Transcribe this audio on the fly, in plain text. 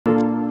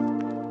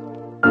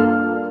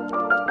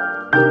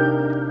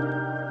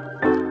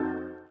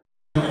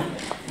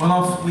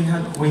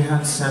we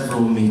had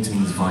several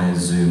meetings via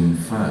Zoom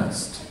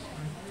first,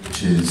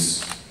 which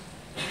is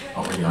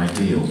not really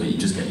ideal, but you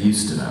just get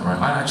used to that, right?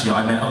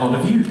 I met a lot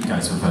of you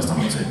guys for the first time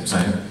on Zoom, so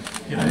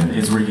you know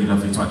it's really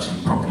lovely to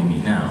actually properly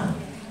meet now,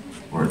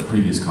 or at the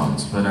previous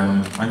cons. But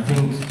I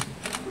think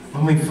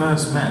when we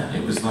first met,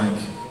 it was like,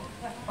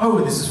 oh,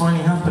 this is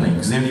finally happening,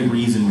 because the only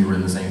reason we were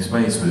in the same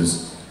space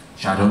was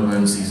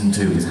Shadowbone Season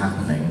 2 is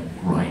happening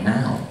right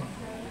now.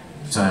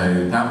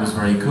 So that was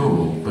very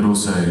cool, but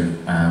also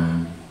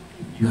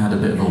you had a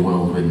bit of a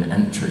whirlwind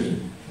entry.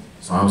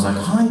 So I was like,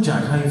 hi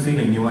Jack, how are you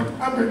feeling? And you were like,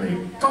 I'm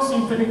really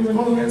tossing feelings and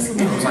all this.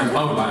 And I was like,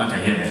 oh, right,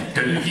 okay, yeah,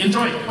 good,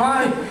 enjoy,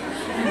 bye!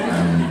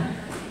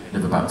 Bit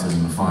of a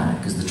baptism of fire,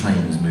 because the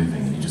train was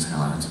moving and you just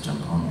kind of had to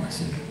jump on, I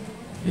see.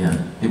 Yeah,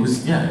 it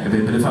was, yeah, but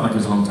it felt like it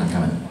was a long time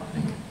coming,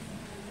 I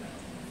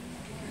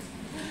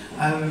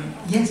think.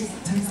 Yes,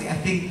 totally. I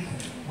think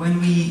when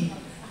we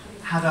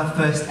had our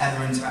first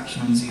ever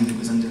interaction on Zoom, it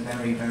was under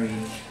very, very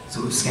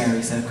sort of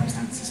scary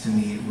circumstances for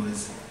me. It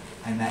was,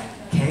 I met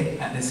Kit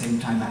at the same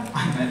time that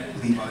I met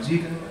Lee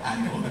Bardugo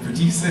and all the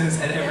producers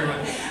and everyone.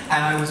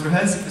 And I was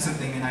rehearsing for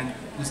something and I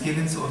was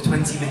given sort of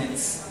 20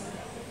 minutes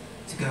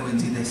to go and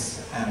do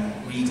this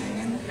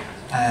reading.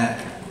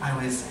 And I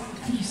was,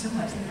 thank you so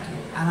much,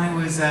 and I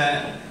was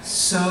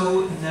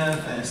so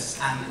nervous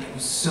and it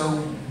was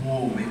so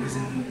warm. It was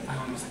in, I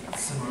don't know, it was like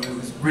summer, it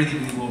was really,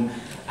 really warm.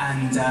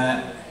 And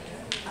I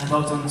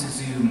logged onto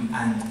Zoom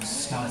and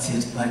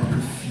started like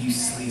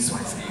profusely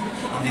sweating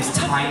in this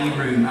tiny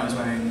room. I was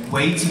wearing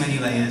way too many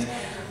layers,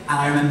 and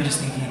I remember just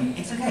thinking,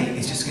 it's okay,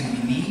 it's just going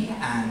to be me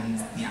and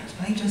the actor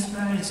playing Jasper,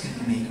 and it's going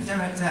to be me, the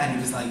director, and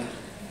it was like,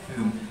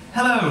 boom.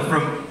 Hello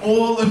from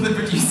all of the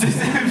producers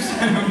of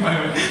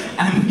Shadowbone,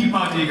 and Lee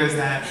Bardugo's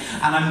there,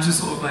 and I'm just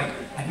sort of like,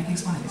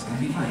 everything's fine, it's going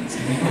to be fine, it's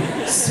going to be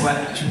fine.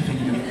 Sweat dripping,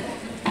 you know.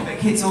 But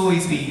Kit's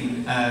always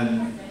been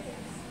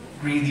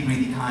really,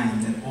 really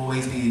kind, and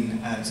always been,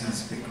 so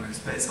this is a bit gross,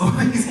 but it's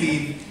always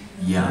been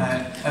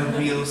a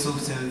real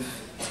sort of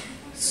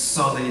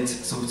solid,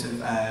 sort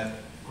of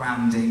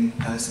grounding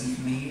person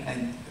for me,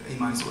 and in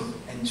my sort of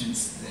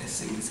entrance to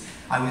this,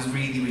 I was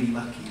really, really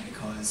lucky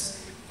because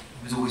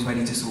he was always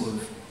ready to sort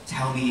of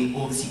tell me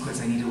all the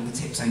secrets I needed, all the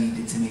tips I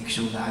needed to make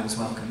sure that I was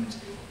welcomed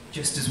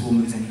just as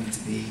warmly as I needed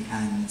to be,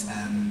 and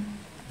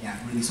yeah,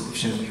 really sort of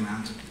showed me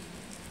around.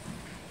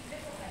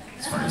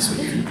 It's very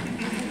sweet.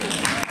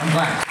 I'm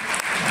glad.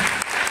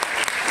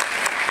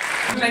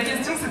 La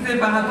question c'était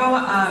par rapport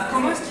à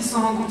comment est-ce qu'ils se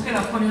sont rencontrés,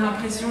 leur première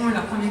impression et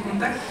leur premier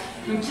contact.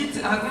 Donc Kit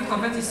raconte qu'en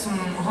fait ils se sont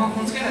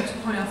rencontrés la toute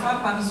première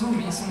fois par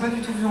Zoom, ils ne sont pas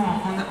du tout vus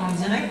en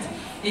direct,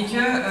 et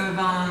que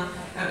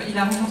il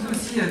a rencontré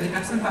aussi des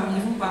personnes parmi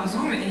vous par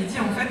Zoom, et il dit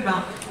en fait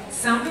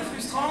c'est un peu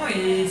frustrant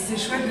et c'est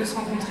chouette de se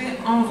rencontrer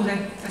en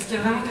vrai, parce qu'il y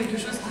a vraiment quelque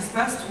chose qui se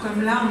passe, tout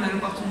comme là on a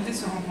l'opportunité de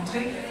se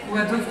rencontrer ou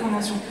à d'autres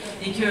conventions.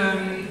 Et que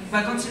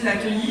quand il l'a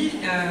accueilli,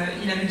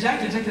 il avait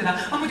Jack, et Jack était là,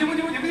 oh mon dieu,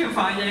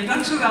 enfin il y avait plein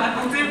de choses à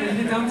raconter, mais il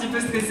était un petit peu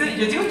stressé, il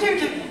lui a dit ok,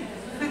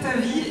 fais ta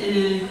vie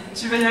et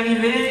tu vas y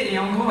arriver, et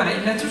en gros voilà,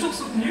 il l'a toujours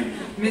soutenu,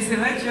 mais c'est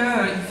vrai qu'il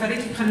fallait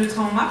qu'il prenne le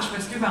train en marche,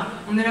 parce que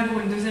on est là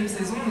pour une deuxième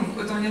saison, donc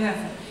autant y aller à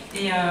fond.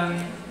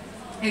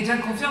 Et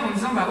Jack confirme en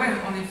disant, bah ouais,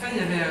 en effet, il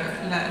y avait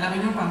la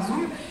réunion par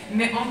Zoom,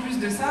 mais en plus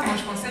de ça, moi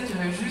je pensais qu'il y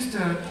aurait juste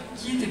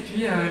Kit et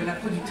puis la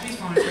productrice,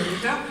 enfin le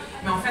producteur,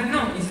 mais en fait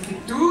non, ils étaient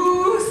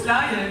tous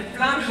là, il y avait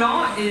plein de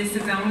gens, et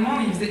c'était un moment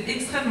où il faisait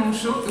extrêmement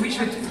chaud. Oui, je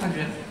vais tout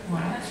traduire,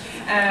 voilà.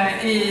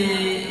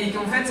 Et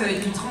qu'en fait,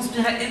 il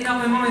transpirait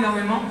énormément,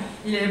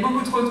 il avait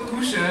beaucoup trop de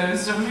couches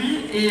sur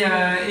lui, et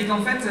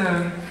qu'en fait,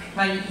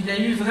 il a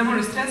eu vraiment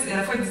le stress, et à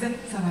la fois il disait,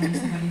 ça va aller,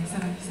 tout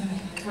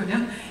va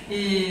bien,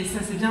 et ça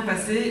s'est bien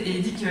passé, et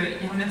il dit qu'il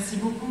remercie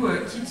beaucoup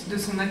Kit de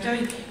son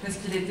accueil, parce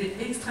qu'il était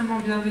extrêmement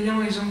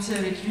bienveillant et gentil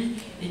avec lui,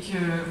 et que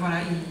voilà,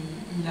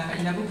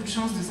 il a beaucoup de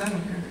chance de ça,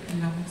 donc il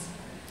le remercie.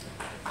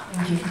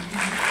 Okay.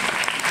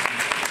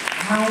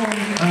 How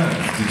on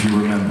earth did you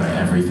remember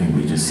everything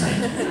we just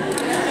said?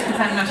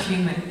 I'm not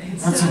human.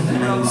 That's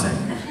amazing.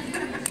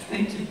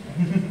 Thank you.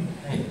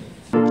 Hey.